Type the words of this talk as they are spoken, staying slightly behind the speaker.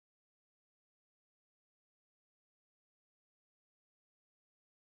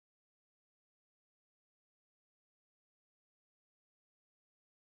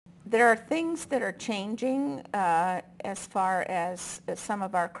There are things that are changing as far as some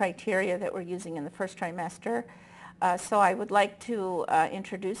of our criteria that we're using in the first trimester. So I would like to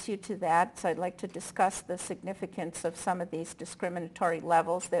introduce you to that. So I'd like to discuss the significance of some of these discriminatory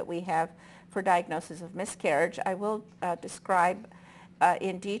levels that we have for diagnosis of miscarriage. I will describe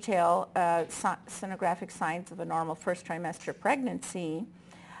in detail sonographic signs of a normal first trimester pregnancy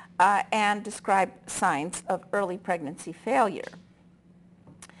and describe signs of early pregnancy failure.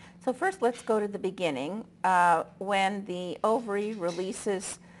 So first, let's go to the beginning. When the ovary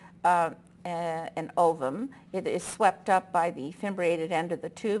releases an ovum, it is swept up by the fimbriated end of the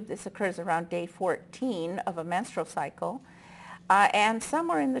tube. This occurs around day 14 of a menstrual cycle. And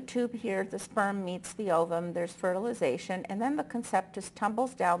somewhere in the tube here, the sperm meets the ovum, there's fertilization, and then the conceptus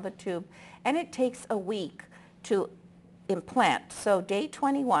tumbles down the tube, and it takes a week to implant. So day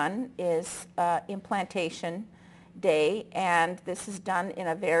 21 is implantation day, and this is done in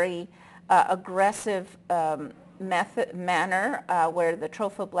a very aggressive manner where the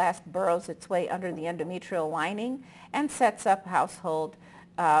trophoblast burrows its way under the endometrial lining and sets up household,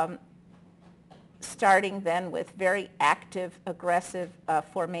 starting then with very active, aggressive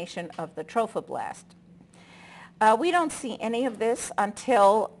formation of the trophoblast. We don't see any of this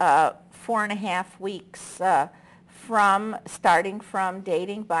until 4.5 weeks starting from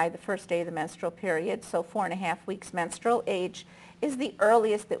dating by the first day of the menstrual period. So 4.5 weeks menstrual age is the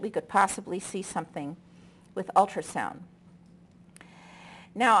earliest that we could possibly see something with ultrasound.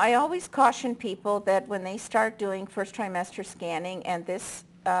 Now, I always caution people that when they start doing first trimester scanning, and this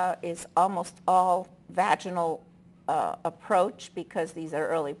is almost all vaginal approach because these are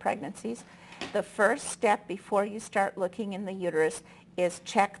early pregnancies, the first step before you start looking in the uterus is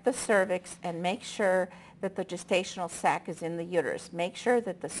check the cervix and make sure that the gestational sac is in the uterus. Make sure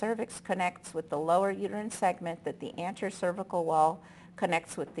that the cervix connects with the lower uterine segment, that the anterior cervical wall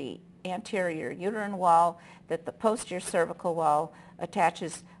connects with the anterior uterine wall, that the posterior cervical wall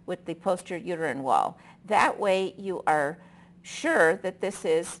attaches with the posterior uterine wall. That way you are sure that this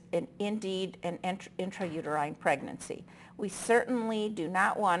is indeed an intrauterine pregnancy. We certainly do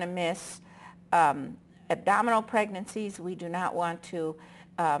not want to miss abdominal pregnancies. We do not want to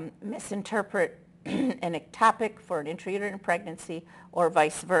misinterpret an ectopic for an intrauterine pregnancy or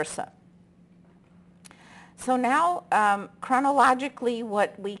vice versa. So now, chronologically,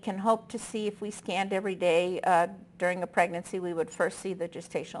 what we can hope to see if we scanned every day during a pregnancy, we would first see the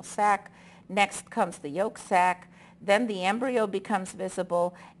gestational sac, next comes the yolk sac, then the embryo becomes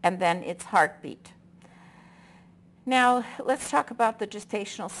visible, and then its heartbeat. Now, let's talk about the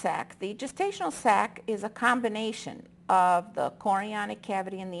gestational sac. The gestational sac is a combination of the chorionic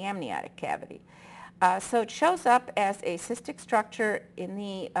cavity and the amniotic cavity. So it shows up as a cystic structure in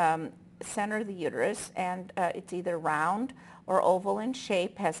the center of the uterus, and it's either round or oval in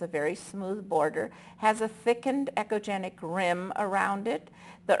shape, has a very smooth border, has a thickened echogenic rim around it.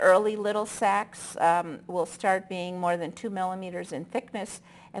 The early little sacs will start being more than 2 millimeters in thickness,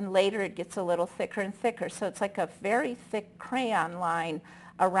 and later it gets a little thicker and thicker. So it's like a very thick crayon line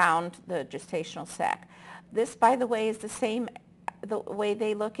around the gestational sac. This, by the way, is the way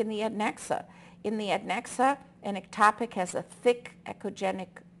they look in the adnexa. In the adnexa, an ectopic has a thick echogenic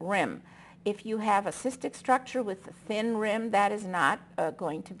rim. If you have a cystic structure with a thin rim, that is not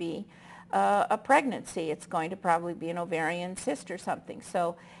going to be a pregnancy. It's going to probably be an ovarian cyst or something.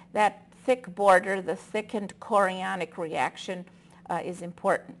 So that thick border, the thickened chorionic reaction is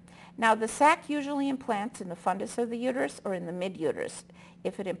important. Now, the sac usually implants in the fundus of the uterus or in the mid-uterus.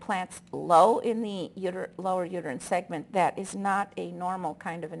 If it implants low in the lower uterine segment, that is not a normal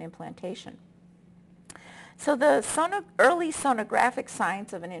kind of an implantation. So the early sonographic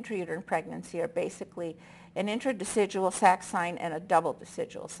signs of an intrauterine pregnancy are basically an intradecidual sac sign and a double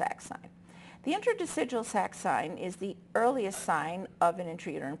decidual sac sign. The intradecidual sac sign is the earliest sign of an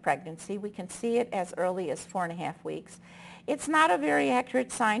intrauterine pregnancy. We can see it as early as 4.5 weeks. It's not a very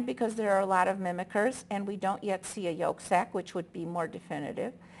accurate sign because there are a lot of mimickers, and we don't yet see a yolk sac, which would be more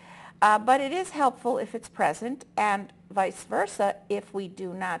definitive. But it is helpful if it's present, and vice versa, if we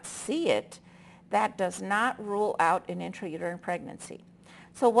do not see it, that does not rule out an intrauterine pregnancy.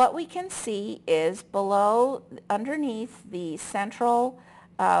 So what we can see is below, underneath the central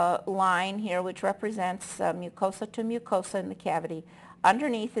line here, which represents mucosa to mucosa in the cavity,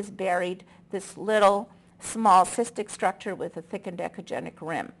 underneath is buried this little small cystic structure with a thickened echogenic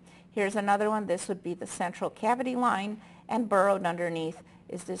rim. Here's another one. This would be the central cavity line, and burrowed underneath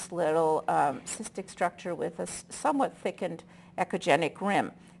is this little cystic structure with a somewhat thickened echogenic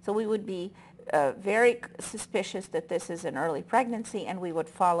rim. So we would be very suspicious that this is an early pregnancy, and we would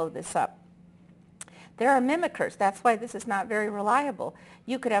follow this up. There are mimickers. That's why this is not very reliable.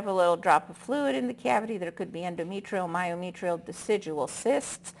 You could have a little drop of fluid in the cavity. There could be endometrial, myometrial, decidual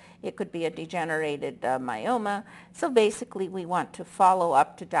cysts. It could be a degenerated myoma. So basically, we want to follow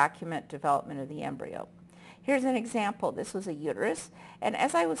up to document development of the embryo. Here's an example. This was a uterus. And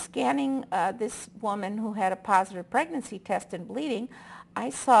as I was scanning this woman who had a positive pregnancy test and bleeding, I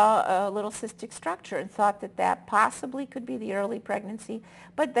saw a little cystic structure and thought that that possibly could be the early pregnancy.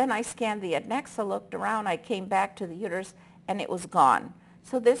 But then I scanned the adnexa, looked around, I came back to the uterus, and it was gone.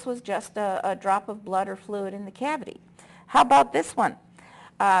 So this was just a drop of blood or fluid in the cavity. How about this one?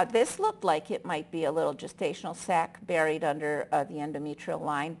 This looked like it might be a little gestational sac buried under the endometrial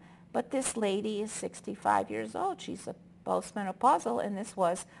line. But this lady is 65 years old. She's a postmenopausal, and this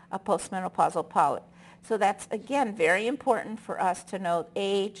was a postmenopausal polyp. So that's, again, very important for us to know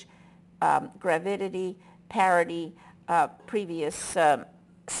age, gravidity, parity, previous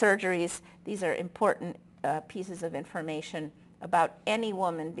surgeries. These are important pieces of information about any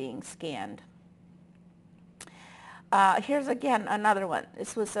woman being scanned. Here's, again, another one.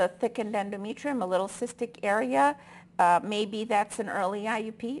 This was a thickened endometrium, a little cystic area. Maybe that's an early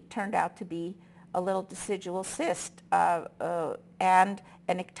IUP. It turned out to be a little decidual cyst, and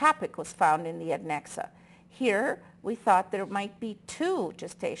an ectopic was found in the adnexa. Here, we thought there might be two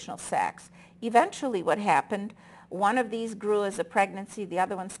gestational sacs. Eventually, what happened, one of these grew as a pregnancy, the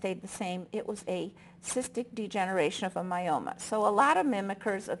other one stayed the same. It was a cystic degeneration of a myoma. So a lot of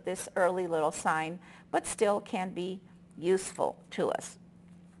mimickers of this early little sign, but still can be useful to us.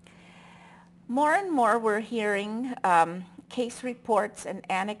 More and more, we're hearing case reports and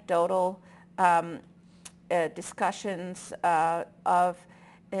anecdotal discussions of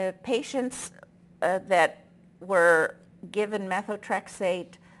patients that were given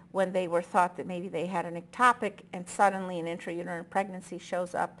methotrexate when they were thought that maybe they had an ectopic, and suddenly an intrauterine pregnancy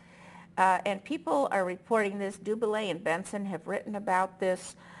shows up. And people are reporting this. Dubélé and Benson have written about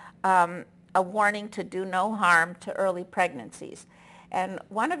this, a warning to do no harm to early pregnancies. And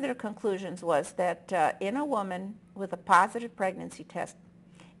one of their conclusions was that in a woman with a positive pregnancy test,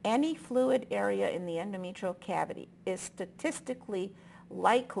 any fluid area in the endometrial cavity is statistically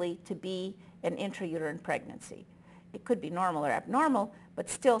likely to be an intrauterine pregnancy. It could be normal or abnormal, but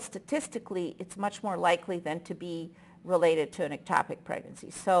still statistically it's much more likely than to be related to an ectopic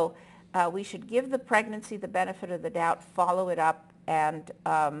pregnancy. So we should give the pregnancy the benefit of the doubt, follow it up, and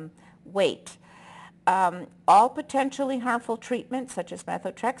wait. All potentially harmful treatments such as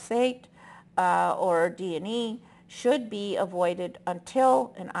methotrexate or D&E should be avoided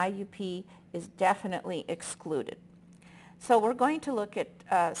until an IUP is definitely excluded. So we're going to look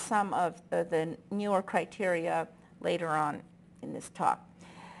at some of the newer criteria later on in this talk.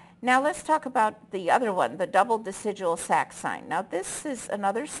 Now let's talk about the other one, the double decidual sac sign. Now this is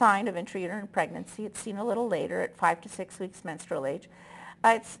another sign of intrauterine pregnancy. It's seen a little later at 5 to 6 weeks menstrual age.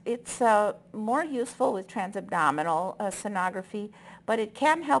 It's more useful with transabdominal sonography, but it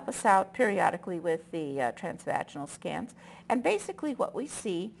can help us out periodically with the transvaginal scans. And basically what we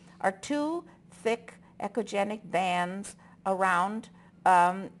see are two thick echogenic bands around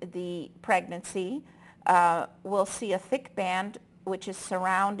the pregnancy. We'll see a thick band which is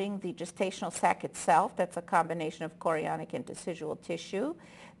surrounding the gestational sac itself. That's a combination of chorionic and decidual tissue.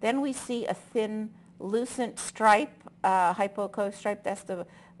 Then we see a thin lucent stripe, hypoechoic stripe, that's the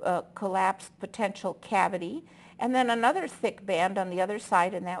collapsed potential cavity. And then another thick band on the other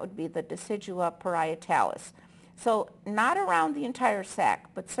side, and that would be the decidua parietalis. So not around the entire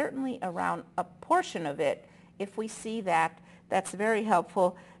sac, but certainly around a portion of it. If we see that, that's very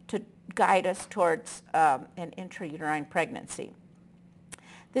helpful to guide us towards an intrauterine pregnancy.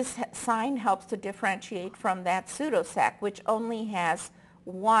 This sign helps to differentiate from that pseudosac, which only has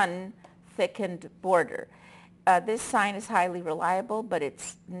one thickened border. This sign is highly reliable, but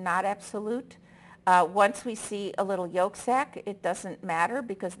it's not absolute. Once we see a little yolk sac, it doesn't matter,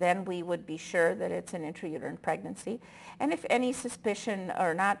 because then we would be sure that it's an intrauterine pregnancy. And if any suspicion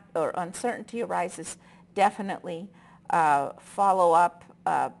or uncertainty arises, definitely follow up,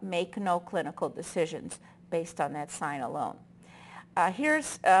 make no clinical decisions based on that sign alone.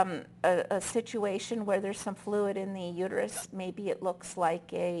 Here's a situation where there's some fluid in the uterus. Maybe it looks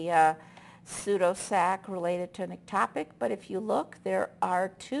like a pseudosac related to an ectopic, but if you look, there are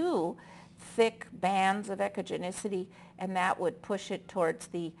two thick bands of echogenicity, and that would push it towards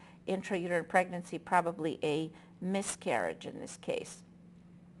the intrauterine pregnancy, probably a miscarriage in this case.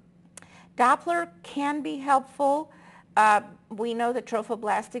 Doppler can be helpful. We know that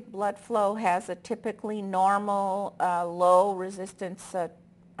trophoblastic blood flow has a typically normal, low resistance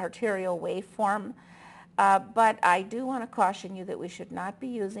arterial waveform. But I do want to caution you that we should not be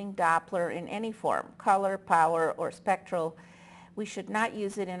using Doppler in any form, color, power, or spectral. We should not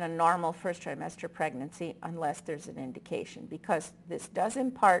use it in a normal first trimester pregnancy unless there's an indication, because this does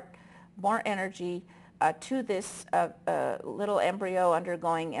impart more energy to this little embryo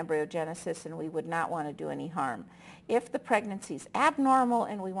undergoing embryogenesis, and we would not want to do any harm. If the pregnancy is abnormal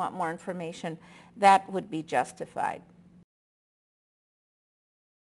and we want more information, that would be justified.